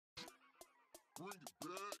I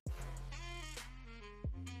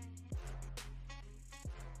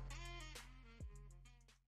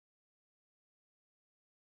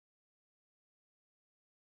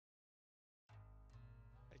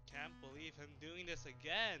can't believe I'm doing this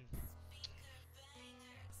again.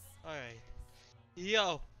 Alright.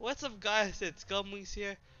 Yo, what's up guys, it's Gumwings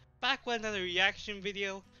here, back with another reaction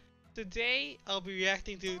video. Today, I'll be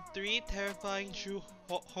reacting to 3 terrifying true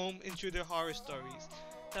home intruder horror stories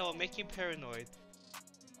that will make you paranoid.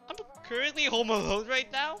 I'm currently home alone right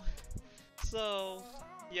now, so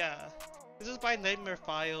yeah. This is by Nightmare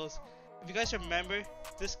Files. If you guys remember,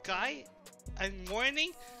 this guy, I'm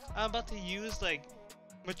warning, I'm about to use like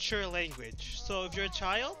mature language. So if you're a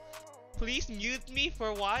child, please mute me for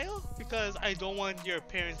a while because I don't want your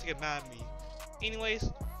parents to get mad at me. Anyways,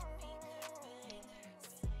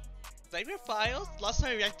 Nightmare Files, last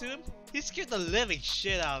time I reacted to him, he scared the living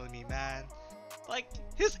shit out of me, man. Like,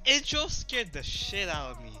 his intro scared the shit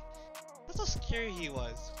out of me. That's how scary he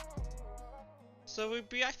was. So we'll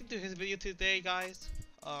be reacting to his video today, guys.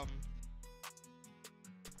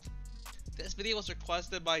 This video was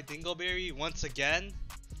requested by Dingleberry once again.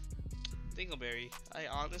 Dingleberry, I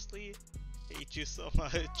honestly hate you so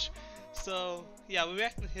much. So yeah, we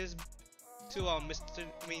reacted to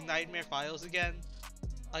Nightmare Files again.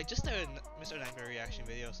 I just did a Mr. Nightmare reaction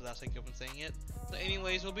video, so that's why I keep on saying it. So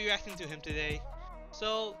anyways, we'll be reacting to him today.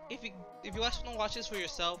 So if you guys want to watch this for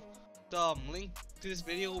yourself, the link to this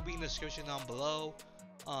video will be in the description down below.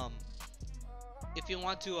 If you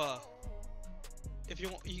want to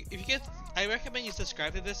I recommend you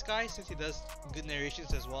subscribe to this guy since he does good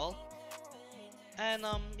narrations as well. And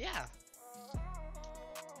yeah.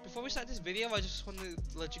 Before we start this video, I just want to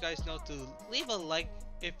let you guys know to leave a like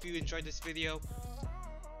if you enjoyed this video.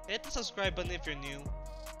 Hit the subscribe button if you're new.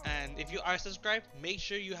 And if you are subscribed, make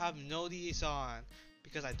sure you have notifications on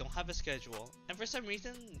because I don't have a schedule. And for some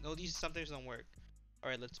reason, notifications sometimes don't work.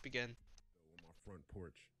 Alright, let's begin. On my front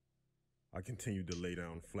porch, I continued to lay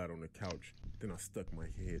down flat on the couch. Then I stuck my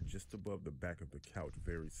head just above the back of the couch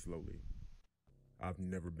very slowly. I've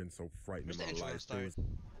never been so frightened in my life.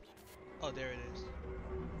 Oh, there it is.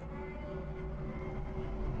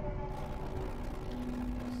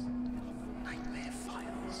 Nightmare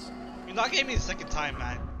Files. You're not getting me the second time,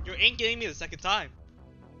 man. You ain't getting me the second time.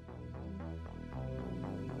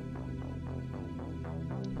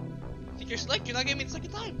 Think you're slick? You're not getting me the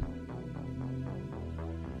second time.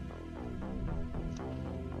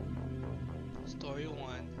 Story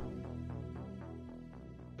 1.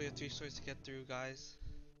 We have 3 stories to get through, guys.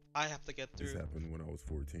 I have to get through. This happened when I was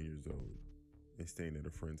 14 years old and staying at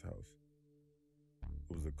a friend's house.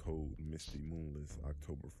 It was a cold, misty, moonless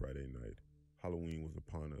October Friday night. Halloween was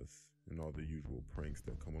upon us and all the usual pranks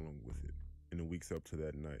that come along with it. In the weeks up to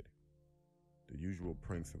that night, the usual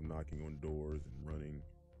pranks of knocking on doors and running,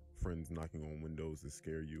 friends knocking on windows to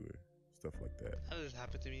scare you, or stuff like that. That just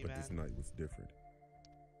happened to me, but man. This night was different.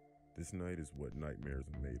 This night is what nightmares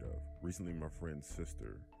are made of. Recently, my friend's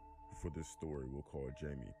sister, who for this story we'll call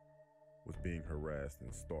Jamie, was being harassed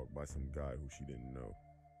and stalked by some guy who she didn't know.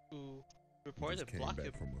 Who reported just came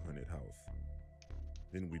back from a haunted house.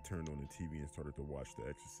 Then we turned on the TV and started to watch The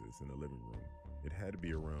Exorcist in the living room. It had to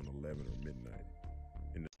be around 11 or midnight.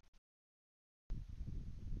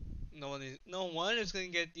 No one is gonna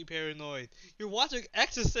get you paranoid. You're watching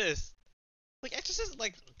Exorcist. Like Exorcist,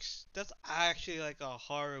 like that's actually like a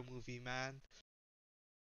horror movie, man.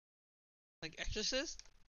 Like Exorcist,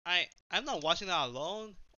 I'm not watching that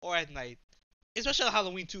alone or at night, especially on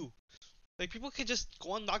Halloween too. Like people could just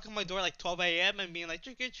go and knock on my door like 12 a.m. and being like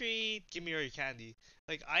trick or treat, give me your candy.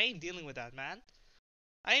 Like I ain't dealing with that, man.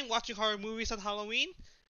 I ain't watching horror movies on Halloween.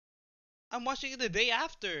 I'm watching it the day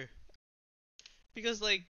after because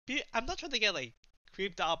like I'm not trying to get like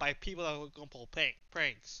creeped out by people that are gonna pull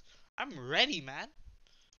pranks. I'm ready, man.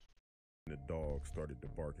 The dog started to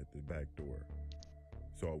bark at the back door,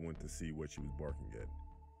 so I went to see what she was barking at,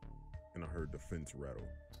 and I heard the fence rattle.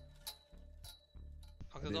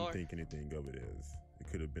 I didn't think anything of it as it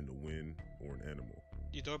could have been the wind or an animal.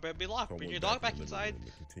 Your door better be locked. So Bring your dog back inside.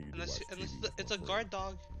 Unless it's a guard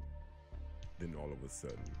dog. Then all of a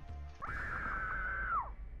sudden,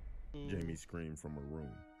 Jamie screamed from her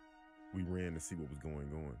room. We ran to see what was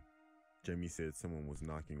going on. Jamie said someone was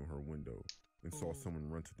knocking on her window and saw someone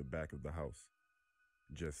run to the back of the house.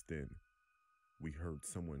 Just then, we heard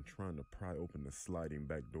someone trying to pry open the sliding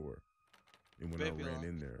back door. And when I ran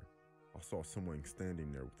in there, I saw someone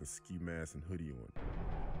standing there with a ski mask and hoodie on.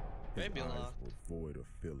 His eyes were void of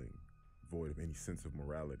feeling, void of any sense of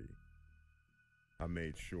morality. I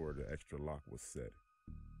made sure the extra lock was set,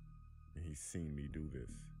 and he seen me do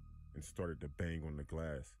this and started to bang on the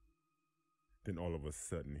glass. Then all of a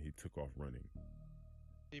sudden, he took off running.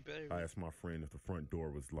 You better I be. asked my friend if the front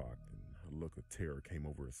door was locked, and a look of terror came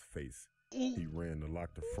over his face. Ooh. He ran to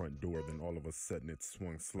lock the front door, then all of a sudden it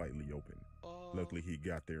swung slightly open. Oh. Luckily, he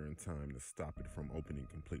got there in time to stop it from opening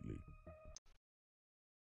completely.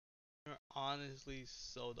 You're honestly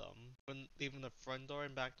so dumb. When leaving the front door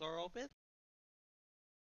and back door open?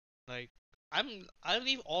 Like, I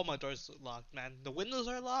leave all my doors locked, man. The windows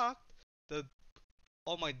are locked.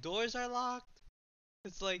 All my doors are locked.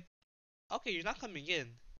 It's like, okay, you're not coming in.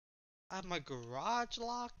 I have my garage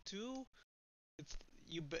locked too. It's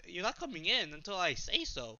you're not coming in until I say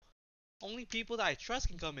so. Only people that I trust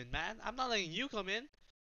can come in, man. I'm not letting you come in.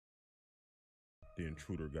 The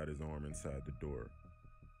intruder got his arm inside the door.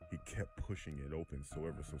 He kept pushing it open so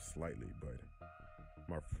ever so slightly, but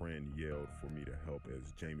my friend yelled for me to help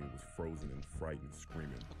as Jamie was frozen and frightened,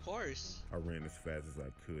 screaming. Of course. I ran as fast as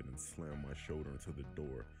I could and slammed my shoulder into the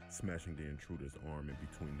door, smashing the intruder's arm in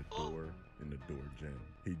between the door and the door jamb.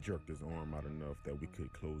 He jerked his arm out enough that we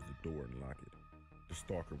could close the door and lock it. The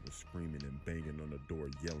stalker was screaming and banging on the door,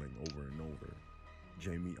 yelling over and over,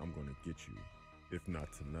 "Jamie, I'm gonna get you. If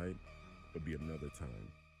not tonight, it'll be another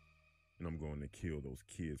time. And I'm going to kill those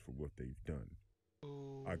kids for what they've done."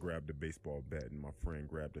 Ooh. I grabbed a baseball bat and my friend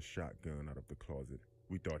grabbed a shotgun out of the closet.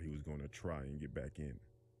 We thought he was going to try and get back in.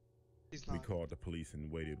 He's We not. called the police and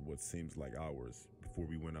waited what seems like hours before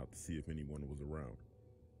we went out to see if anyone was around.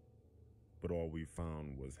 But all we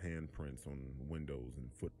found was handprints on windows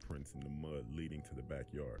and footprints in the mud leading to the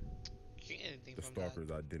backyard. You can't get anything The from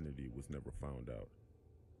stalker's identity was never found out.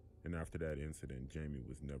 And after that incident, Jamie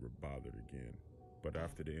was never bothered again. But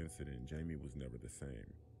after the incident, Jamie was never the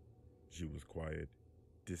same. She was quiet,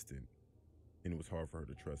 distant, and it was hard for her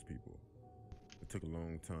to trust people. It took a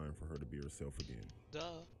long time for her to be herself again.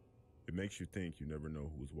 Duh. It makes you think you never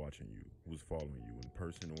know who is watching you, who is following you in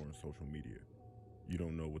person or on social media. You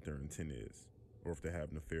don't know what their intent is, or if they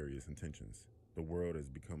have nefarious intentions. The world has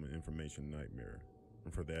become an information nightmare,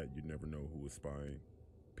 and for that you never know who is spying,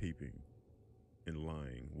 peeping, and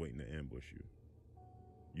lying, waiting to ambush you.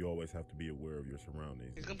 You always have to be aware of your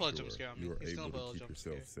surroundings. He's and gonna pull a ensure jump scare on me. You are He's gonna able pull a to keep jump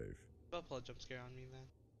yourself scare. safe. Don't pull a jump scare on me, man.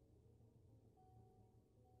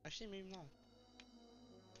 Actually, maybe not.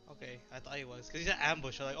 Okay, I thought he was. Because he's an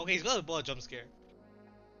ambush. I'm like, okay, he's gonna pull a jump scare.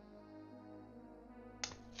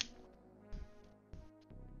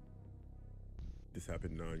 This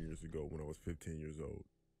happened 9 years ago when I was 15 years old.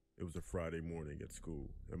 It was a Friday morning at school,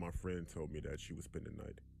 and my friend told me that she would spend the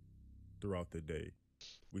night. Throughout the day,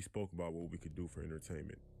 we spoke about what we could do for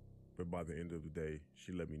entertainment, but by the end of the day,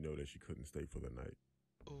 she let me know that she couldn't stay for the night.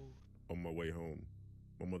 Ooh. On my way home,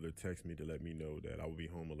 my mother texted me to let me know that I would be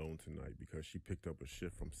home alone tonight because she picked up a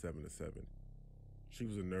shift from 7 to 7. She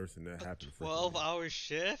was a nurse and that happened frequently. 12-hour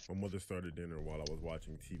shift? My mother started dinner while I was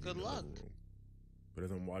watching TV Good in the luck. living room. But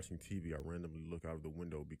as I'm watching TV, I randomly look out of the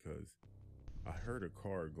window because I heard a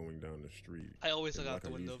car going down the street. I always And look out like the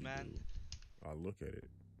I window, usually man. do, I look at it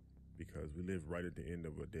because we live right at the end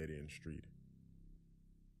of a dead-end street.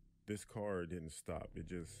 This car didn't stop. It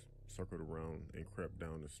just circled around and crept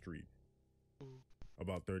down the street. Ooh.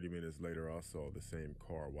 About 30 minutes later, I saw the same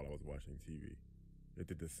car while I was watching TV. It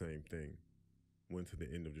did the same thing. Went to the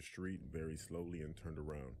end of the street very slowly and turned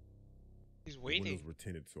around. He's The waiting. windows were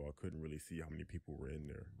tinted, so I couldn't really see how many people were in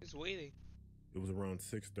there. He's waiting. It was around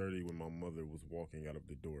 6:30 when my mother was walking out of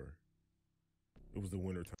the door. It was the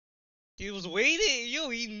winter time. He was waiting. Yo,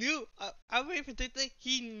 he knew. I'm waiting for the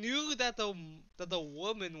He knew that the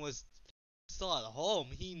woman was still at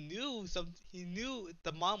home. He knew He knew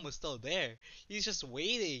the mom was still there. He's just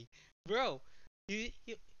waiting, bro. He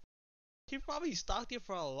probably stalked you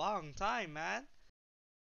for a long time, man.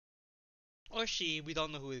 Or she. We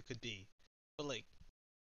don't know who it could be. But like,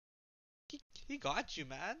 he got you,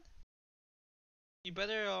 man. You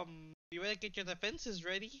better get your defenses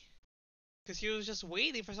ready, cause he was just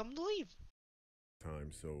waiting for someone to leave.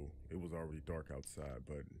 So it was already dark outside,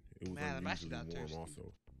 but it was Man, I'm actually unusually not warm thirsty.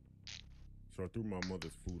 also. So I threw my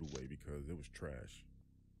mother's food away because it was trash,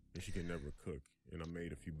 and she could never cook, and I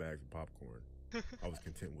made a few bags of popcorn. I was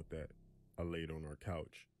content with that. I laid on our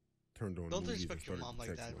couch, turned on Don't movies and disrespect your started mom to like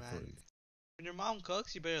text that, my man. friends. When your mom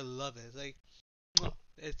cooks, you better love it. It's like,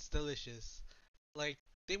 it's delicious. Like,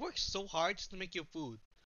 they work so hard just to make you food.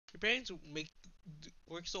 Your parents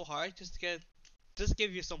work so hard just to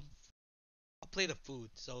give you a plate of food.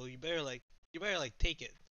 So you better take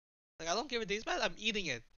it. Like, I don't care if it tastes bad. I'm eating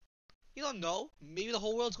it. You don't know. Maybe the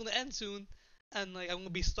whole world's gonna end soon, and like I'm gonna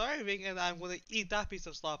be starving, and I'm gonna eat that piece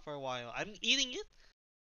of stuff for a while. I'm eating it,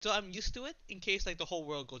 so I'm used to it in case like the whole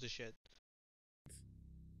world goes to shit.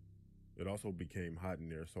 It also became hot in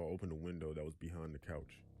there, so I opened a window that was behind the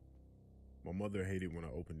couch. My mother hated when I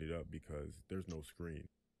opened it up because there's no screen.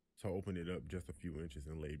 So I opened it up just a few inches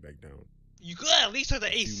and laid back down. You could at least turn the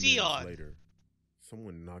A few AC minutes on. later,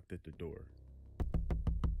 someone knocked at the door.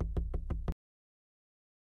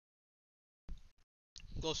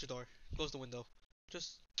 Close your door. Close the window.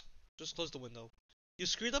 Just, just close the window. You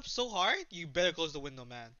screwed up so hard, you better close the window,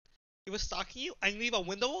 man. He was stalking you and you leave a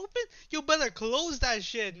window open? You better close that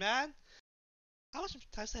shit, man. How much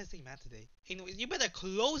time did I say man today? Anyways, you better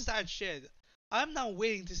close that shit. I'm not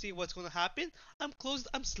waiting to see what's gonna happen.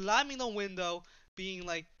 I'm slamming the window, being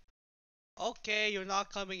like, okay, you're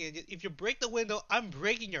not coming in. If you break the window, I'm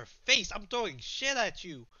breaking your face. I'm throwing shit at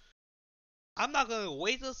you. I'm not gonna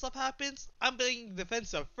wait till stuff happens. I'm being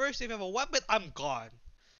defensive first. If you have a weapon, I'm gone.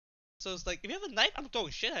 So it's like, if you have a knife, I'm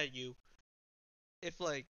throwing shit at you. If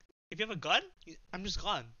like, if you have a gun, I'm just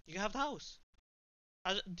gone. You can have the house.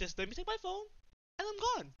 Just let me take my phone, and I'm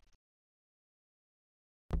gone.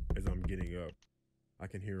 As I'm getting up, I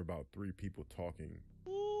can hear about 3 people talking,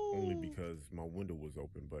 only Ooh. because my window was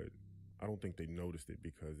open, but I don't think they noticed it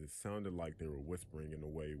because it sounded like they were whispering in a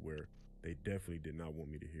way where they definitely did not want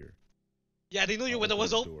me to hear. Yeah, they knew I your window opened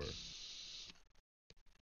was the open. door.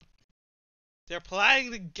 They're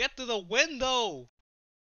planning to get to the window.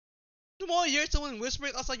 The moment you hear someone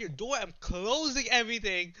whispering outside your door, I'm closing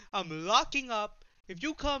everything. I'm locking up. If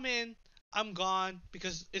you come in, I'm gone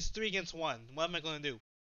because it's 3 against 1. What am I gonna do?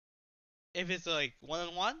 If it's like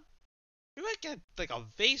 1-on-1, you might get like a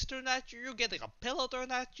vase thrown at you. You get like a pillow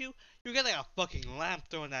thrown at you. You get like a fucking lamp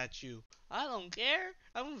thrown at you. I don't care.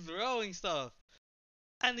 I'm throwing stuff.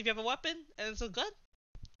 And if you have a weapon and it's a gun,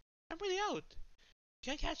 I'm pretty out. You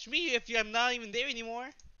can't catch me if I'm not even there anymore.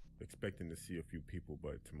 Expecting to see a few people,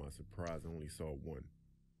 but to my surprise, I only saw one.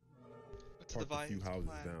 It's the Parked a device. few It's the houses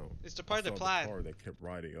plan. down, It's the I part of the saw the plan. car that kept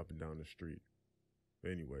riding up and down the street.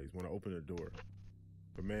 But anyways, when I opened the door,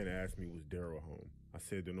 the man asked me was Daryl home. I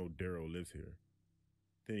said that no Daryl lives here.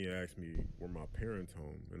 Then he asked me were my parents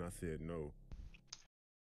home, and I said no.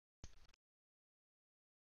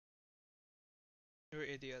 You're an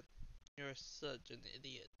idiot. You're such an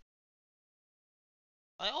idiot.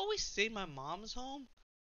 I always say my mom's home,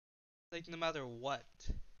 like no matter what.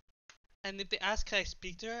 And if they ask can I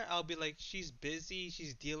speak to her, I'll be like, she's busy,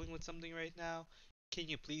 she's dealing with something right now. Can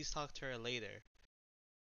you please talk to her later?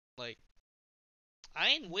 Like, I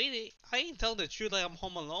ain't waiting. I ain't telling the truth like I'm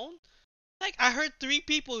home alone. Like, I heard 3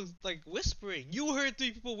 people like whispering. You heard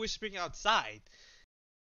 3 people whispering outside.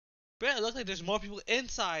 But it looks like there's more people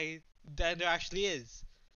inside than there actually is.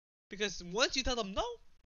 Because once you tell them no,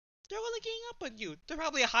 they're gonna gang up on you. They're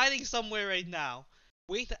probably hiding somewhere right now,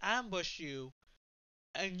 waiting to ambush you.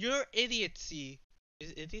 And your idiocy,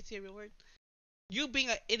 is idiocy a real word? You being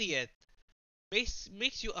an idiot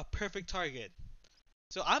makes you a perfect target.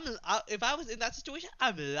 So if I was in that situation,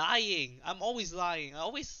 I'm lying. I'm always lying.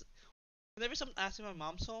 Whenever someone asks me my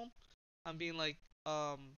mom's home, I'm being like,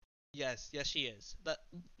 yes, yes she is. That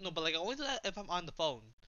no, but like I only do that if I'm on the phone.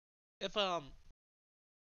 If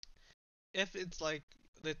if it's like,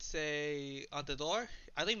 let's say on the door,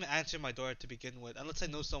 I don't even answer my door to begin with unless I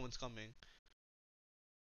know someone's coming.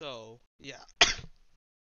 So yeah,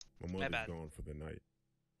 My my mother's bad. gone for the night.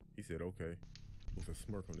 He said okay, with a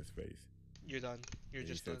smirk on his face. You're done. You're And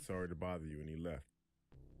he just said done. sorry to bother you, and he left.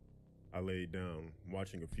 I laid down,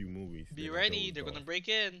 watching a few movies, Be then I ready. dozed They're gonna off. break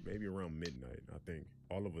in. Maybe around midnight, I think.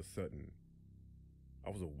 All of a sudden, I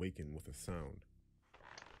was awakened with a sound.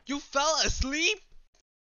 You fell asleep?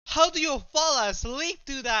 How do you fall asleep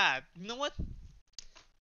to that? You know what?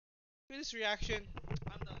 For this reaction,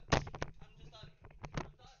 I'm done. I'm just done. I'm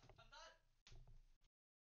done.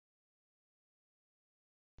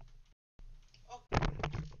 I'm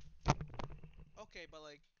done. Okay, but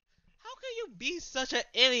like, how can you be such an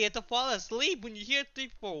idiot to fall asleep when you hear 3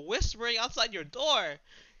 people whispering outside your door?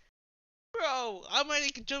 Bro, I'm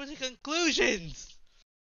already jumping to conclusions.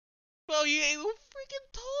 Bro, you freaking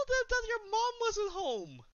told them that your mom wasn't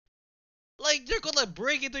home. Like, they're gonna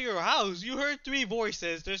break into your house. You heard 3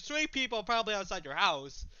 voices. There's 3 people probably outside your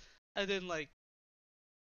house. And then, like,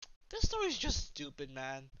 this story's just stupid,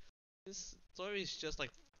 man. This story is just,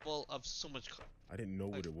 like, full of so much, I didn't know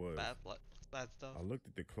like, what it was. bad stuff. I looked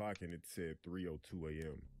at the clock and it said 3:02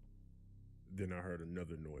 a.m. Then I heard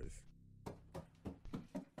another noise.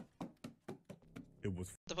 It was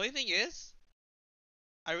The funny thing is,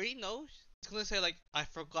 I already know it's gonna say, like, I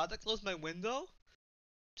forgot to close my window.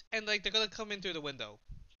 And, like, they're gonna come in through the window.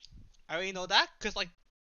 I already know that, because, like,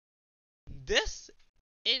 this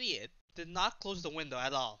idiot did not close the window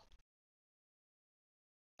at all.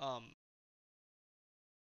 Um,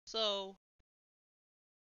 so,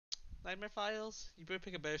 Nightmare Files, you better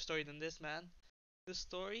pick a better story than this, man. This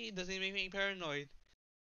story doesn't make me paranoid.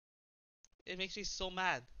 It makes me so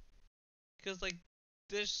mad because like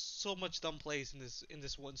there's so much dumb plays in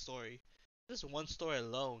this one story. This one story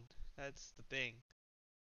alone. That's the thing.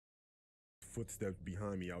 Footsteps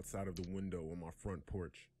behind me outside of the window on my front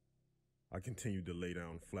porch. I continued to lay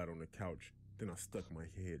down flat on the couch. Then I stuck my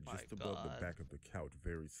head My just above the God. back of the couch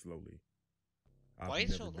very slowly. Why I've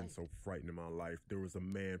is it so never been long? so frightened in my life. There was a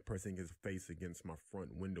man pressing his face against my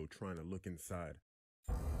front window trying to look inside.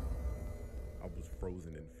 I was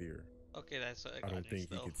frozen in fear. Okay, that's what I I got don't news think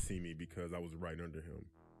he though. could see me because I was right under him,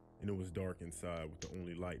 and it was dark inside with the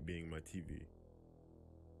only light being my TV.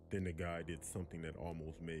 Then the guy did something that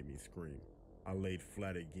almost made me scream. I laid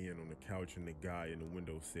flat again on the couch and the guy in the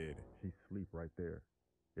window said, "She's asleep right there.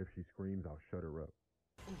 If she screams, I'll shut her up."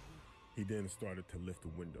 He then started to lift the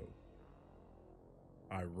window.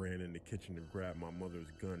 I ran in the kitchen to grab my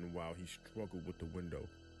mother's gun while he struggled with the window.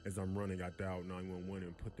 As I'm running, I dialed 911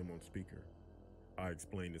 and put them on speaker. I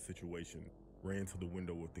explained the situation, ran to the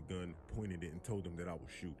window with the gun, pointed it, and told them that I would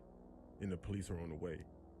shoot, and the police are on the way.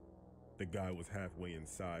 The guy was halfway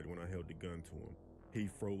inside when I held the gun to him. He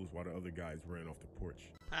froze while the other guys ran off the porch.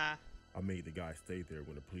 Ah. I made the guy stay there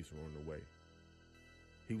when the police were on the way.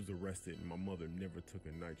 He was arrested and my mother never took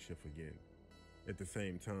a night shift again. At the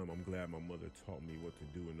same time, I'm glad my mother taught me what to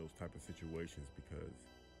do in those type of situations because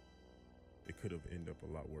it could have ended up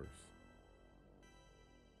a lot worse.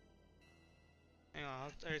 Hang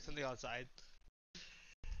on, there's something outside.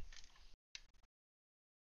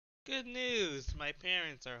 Good news, my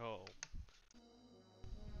parents are home.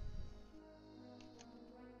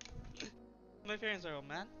 My parents are home,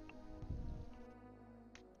 man.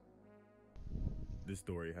 This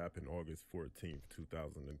story happened August 14th,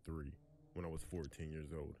 2003, when I was 14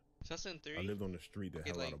 years old. 2003? I lived on the street that Okay,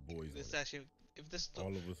 had a like, lot of boys this on it. actually, if this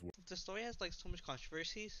All of us were if the story has like so much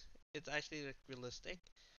controversies, it's actually like realistic.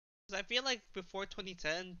 Cause I feel like before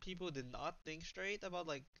 2010, people did not think straight about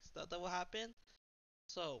like stuff that will happen.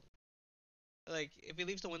 So, like, if he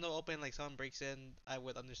leaves the window open, like someone breaks in, I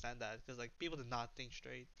would understand that. Cause like people did not think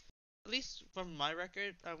straight. At least from my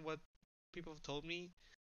record and what people have told me,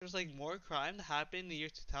 there's like more crime that happened in the year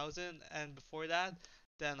 2000 and before that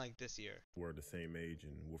than like this year. the same age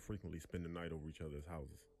and would frequently spend the night over each other's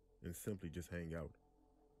houses and simply just hang out.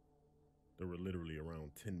 There were literally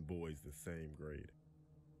around 10 boys the same grade.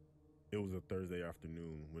 It was a Thursday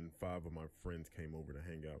afternoon when 5 of my friends came over to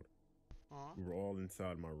hang out. Aw. We were all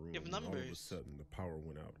inside my room You have when all of a numbers. sudden the power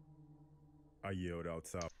went out. I yelled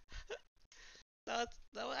outside. That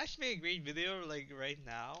would actually be a great video like right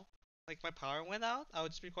now. Like my power went out, I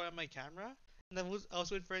would just record on my camera. And then I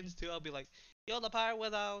was with friends too, I'll be like, yo, the power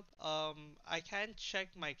went out. I can't check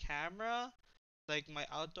my camera, like my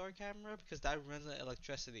outdoor camera, because that runs on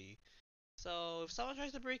electricity. So if someone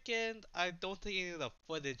tries to break in, I don't think any of the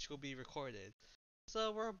footage will be recorded.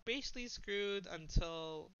 So we're basically screwed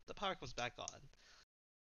until the power comes back on.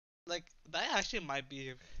 Like that actually might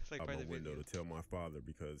be like Out part my of the window video. to tell my father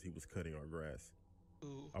because he was cutting our grass.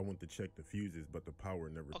 Ooh. I went to check the fuses, but the power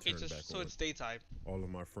never Okay, turned back so on. it's daytime. All of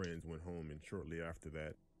my friends went home, and shortly after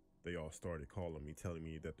that, they all started calling me, telling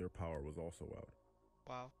me that their power was also out.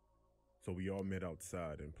 Wow. So we all met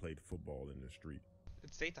outside and played football in the street.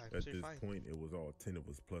 It's daytime, At so you're this fine. point, it was all 10 of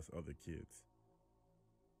us plus other kids.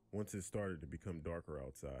 Once it started to become darker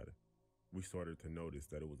outside, we started to notice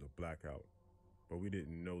that it was a blackout, but we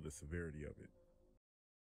didn't know the severity of it.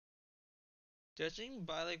 Judging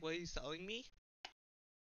by like what he's telling me,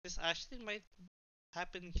 this actually might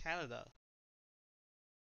happen in Canada.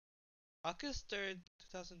 August 3rd,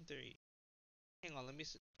 2003. Hang on, let me.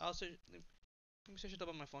 Let me search it up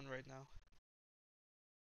on my phone right now.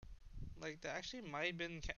 Like that actually might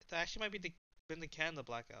been. That actually might be been the Canada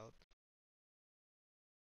blackout.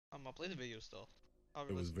 I'll play the video still. I'll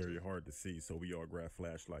It was listen to very it. hard to see, so we all grabbed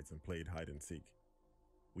flashlights and played hide and seek.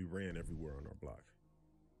 We ran everywhere on our block.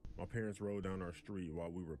 My parents rode down our street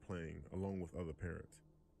while we were playing, along with other parents.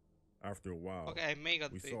 After a while, Okay, I may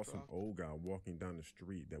got we the date saw some wrong. old guy walking down the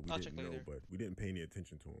street that we I'll check didn't know, later. but we didn't pay any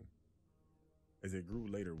attention to him. As it grew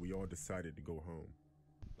later, we all decided to go home.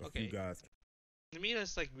 A few Okay. guys Let me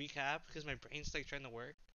just like recap because my brain's like trying to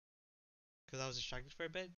work. Because I was distracted for a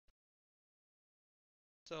bit.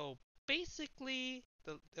 So basically,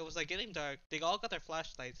 it was like getting dark. They all got their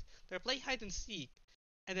flashlights. They're playing hide and seek,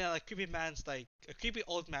 and then like creepy man's like a creepy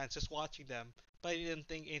old man's just watching them, but he didn't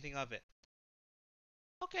think anything of it.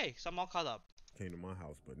 Okay, so I'm all caught up. came to my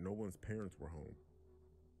house, but no one's parents were home.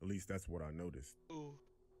 At least that's what I noticed. Ooh.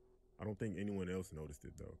 I don't think anyone else noticed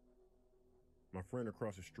it though. My friend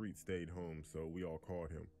across the street stayed home, so we all called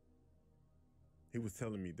him. He was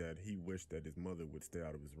telling me that he wished that his mother would stay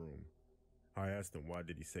out of his room. I asked him why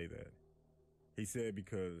did he say that. He said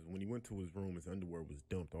because when he went to his room, his underwear was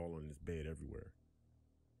dumped all on his bed everywhere.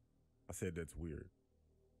 I said that's weird.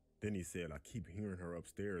 Then he said, I keep hearing her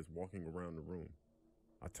upstairs walking around the room.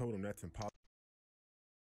 I told him that's impossible.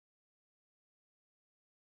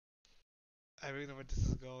 I really know where this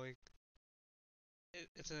is going.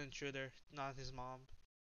 It's an intruder, not his mom.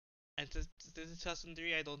 And to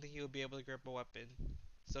 2003, I don't think he will be able to grab a weapon.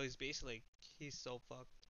 So he's basically like, he's so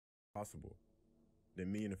fucked. Possible.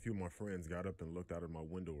 Then me and a few of my friends got up and looked out of my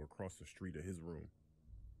window across the street at his room.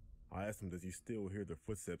 I asked him, does he still hear the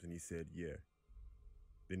footsteps? And he said, yeah.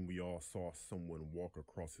 Then we all saw someone walk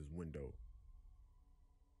across his window.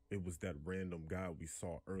 It was that random guy we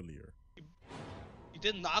saw earlier. You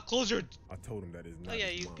did not close your. I told him that is not Oh yeah,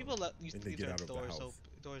 his mom, people used to leave get their out of the doors house.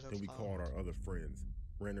 doors Then we unlocked. called our other friends,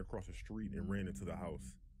 ran across the street and ran into the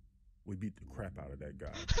house. We beat the crap out of that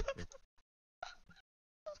guy.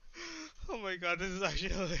 Oh my god, this is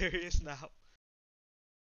actually hilarious now.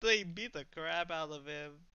 They beat the crap out of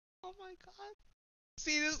him. Oh my god.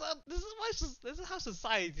 See, this is how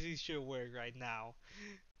society should work right now.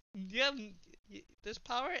 You have, there's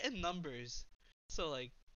power in numbers. So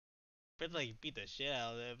like, but like beat the shit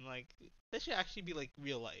out of him. Like, this should actually be like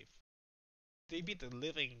real life. They beat the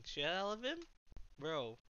living shit out of him,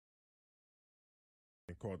 bro.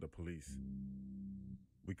 And called the police.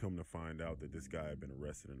 We come to find out that this guy had been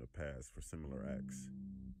arrested in the past for similar acts.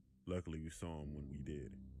 Luckily, we saw him when we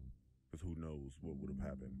did, because who knows what would have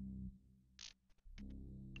happened.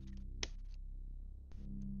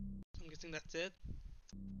 I'm guessing that's it.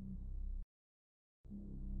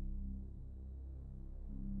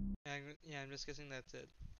 Yeah, I'm just guessing that's it.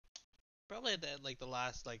 Probably that like the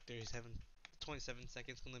last like 27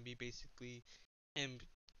 seconds gonna be basically him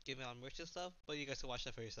giving out merch and stuff, but you guys can watch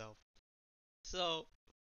that for yourself. So,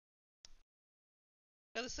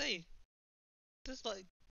 gotta say, this like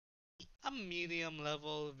a medium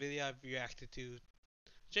level video I've reacted to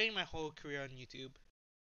during my whole career on YouTube.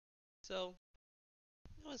 So,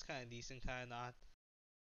 it was kind of decent, kind of not.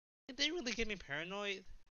 It didn't really get me paranoid.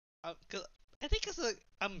 Cause I think cause like,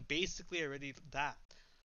 I'm basically already that.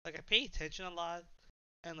 Like I pay attention a lot,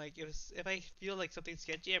 and like if I feel like something's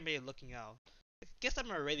sketchy, I'm really looking out. I guess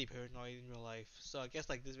I'm already paranoid in real life, so I guess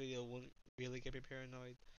like this video won't really get me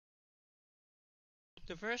paranoid.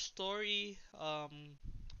 The first story, that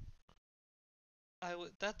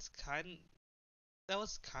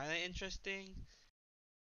was kind of interesting,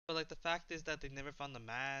 but like the fact is that they never found the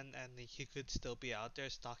man, and he could still be out there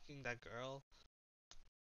stalking that girl.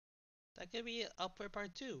 That could be up for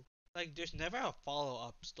part two. Like, there's never a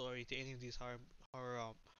follow-up story to any of these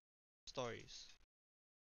horror stories.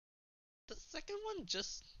 The second one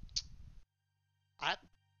I,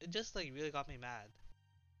 it just like really got me mad.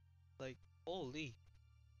 Like, holy,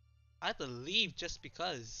 I had to leave just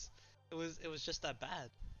because it was just that bad.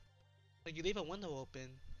 Like, you leave a window open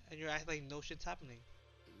and you're acting like no shit's happening.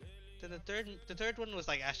 Then the third one was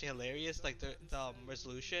like actually hilarious. Like the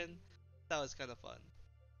resolution, that was kind of fun.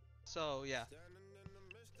 So yeah,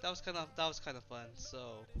 that was kind of fun.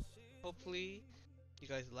 So hopefully you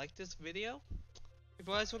guys like this video. If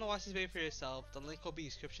you guys want to watch this video for yourself, the link will be in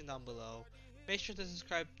the description down below. Make sure to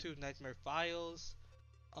subscribe to Nightmare Files.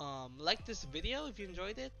 Like this video if you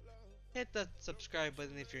enjoyed it. Hit that subscribe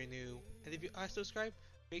button if you're new. And if you are subscribed,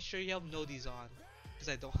 make sure you have noties on, because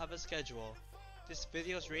I don't have a schedule. This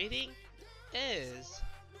video's rating is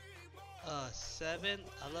a 7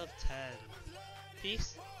 out of 10.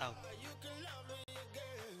 Peace out.